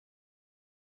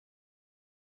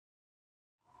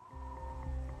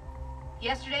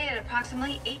Yesterday at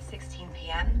approximately 8:16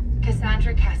 p.m.,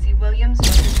 Cassandra Cassie Williams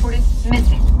was reported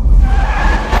missing.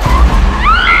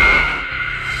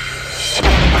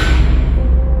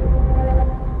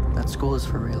 That school is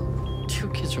for real. 2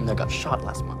 kids from there got shot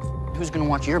last month. Who's gonna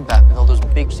watch your back with all those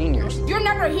big seniors? You're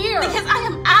never here because I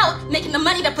am out making the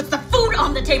money that puts the food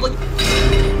on the table.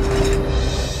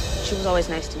 She was always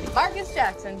nice to me. Marcus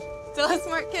Jackson. Still a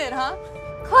smart kid, huh?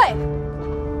 Clay!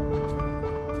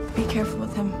 Be careful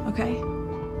with him, okay?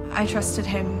 I trusted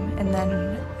him, and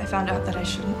then I found out that I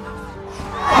shouldn't have.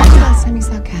 When's the last time you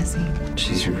saw Cassie?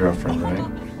 She's your girlfriend, right?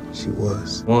 She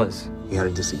was. Was. We had a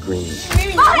disagreement.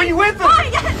 Were you with them?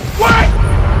 What?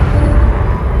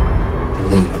 I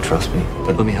think you don't trust me,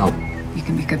 but let me help. You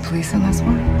can be good police on this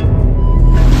one.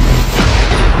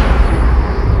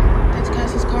 That's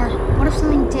Cassie's car. What if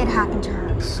something did happen to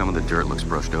her? Some of the dirt looks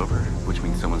brushed over, which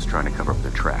means someone's trying to cover up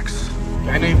their tracks.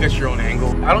 I know you've got your own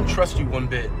angle. I don't trust you one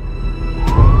bit. Why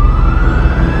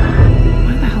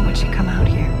the hell would she come out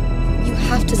here? You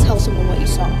have to tell someone what you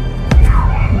saw.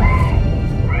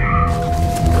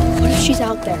 What if she's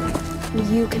out there and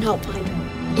you can help find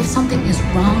her? If something is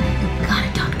wrong, you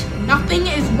gotta talk to me. Nothing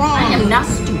is wrong. I am not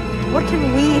stupid. What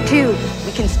can we do?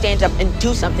 We can stand up and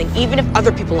do something, even if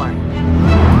other people aren't.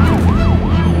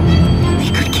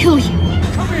 They could kill you.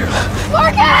 Come here.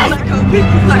 Marcus!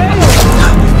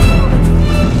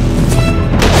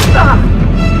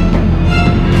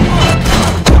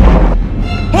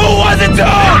 Who was it,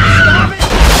 Tom?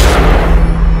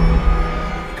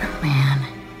 A man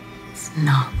is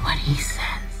not what he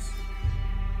says.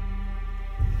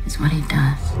 It's what he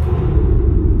does.